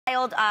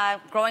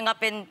Growing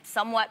up in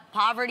somewhat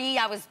poverty,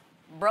 I was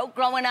broke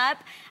growing up.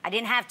 I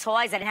didn't have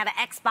toys, I didn't have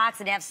an Xbox, I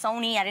didn't have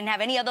Sony, I didn't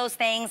have any of those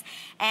things.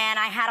 And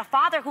I had a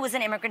father who was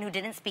an immigrant who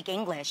didn't speak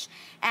English.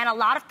 And a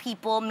lot of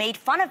people made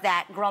fun of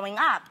that growing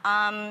up.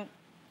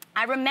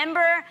 I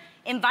remember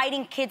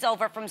inviting kids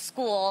over from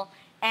school,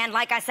 and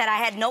like I said, I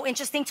had no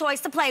interesting toys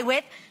to play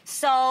with.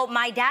 So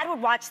my dad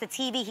would watch the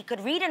TV. He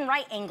could read and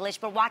write English,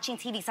 but watching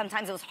TV,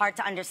 sometimes it was hard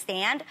to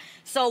understand.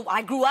 So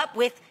I grew up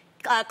with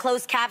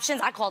closed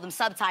captions, I call them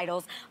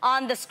subtitles,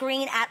 on the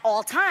screen at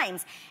all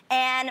times.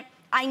 And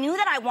I knew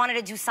that I wanted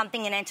to do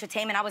something in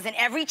entertainment. I was in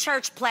every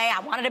church play. I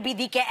wanted to be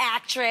the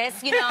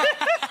actress, you know.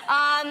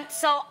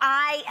 So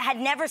I had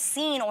never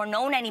seen or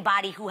known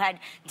anybody who had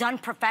done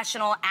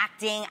professional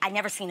acting. I'd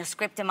never seen a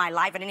script in my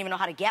life. I didn't even know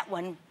how to get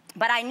one.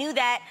 But I knew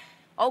that,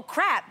 oh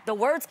crap, the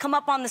words come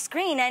up on the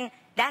screen and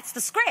that's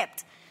the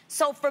script.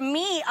 So for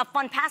me, a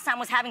fun pastime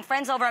was having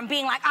friends over and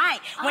being like, all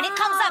right, when it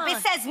comes up, it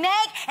says Meg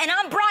and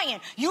I'm Brian.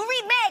 You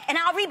read Meg and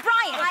I'll read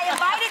Brian. I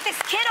invited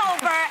this kid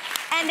over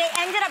and they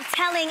ended up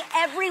telling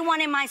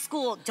everyone in my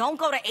school, don't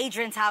go to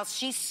Adrienne's house,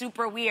 she's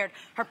super weird.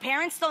 Her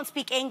parents don't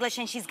speak English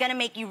and she's gonna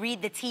make you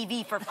read the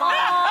TV for fun.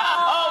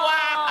 Oh,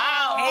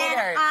 wow.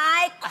 And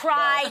I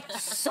cried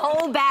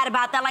so bad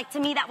about that. Like, to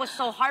me, that was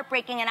so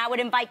heartbreaking. And I would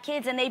invite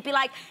kids and they'd be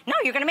like, no,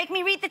 you're gonna make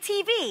me read the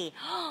TV.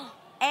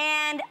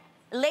 And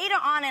later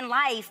on in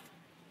life,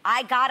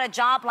 I got a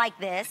job like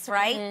this,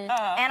 right? And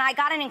I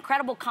got an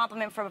incredible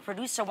compliment from a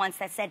producer once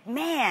that said,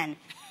 man,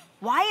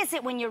 why is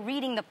it when you're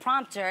reading the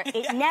prompter,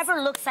 it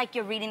never looks like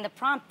you're reading the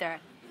prompter?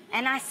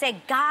 And I said,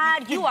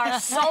 God, you are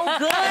so good.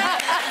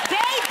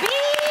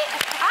 Baby,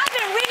 I've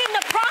been reading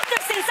the prompter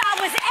since I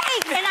was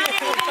 8 and I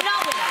didn't even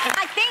know it.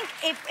 I think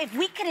if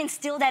we could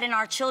instill that in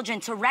our children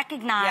to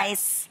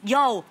recognize,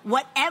 yo,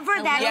 whatever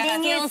that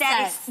thing is,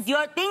 that is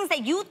your things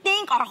that you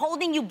think are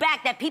holding you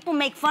back, that people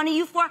make fun of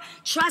you for,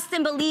 trust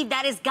and believe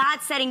that is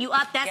God setting you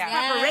up. That's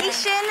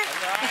preparation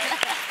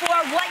for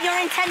what you're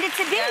intended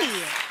to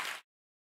be.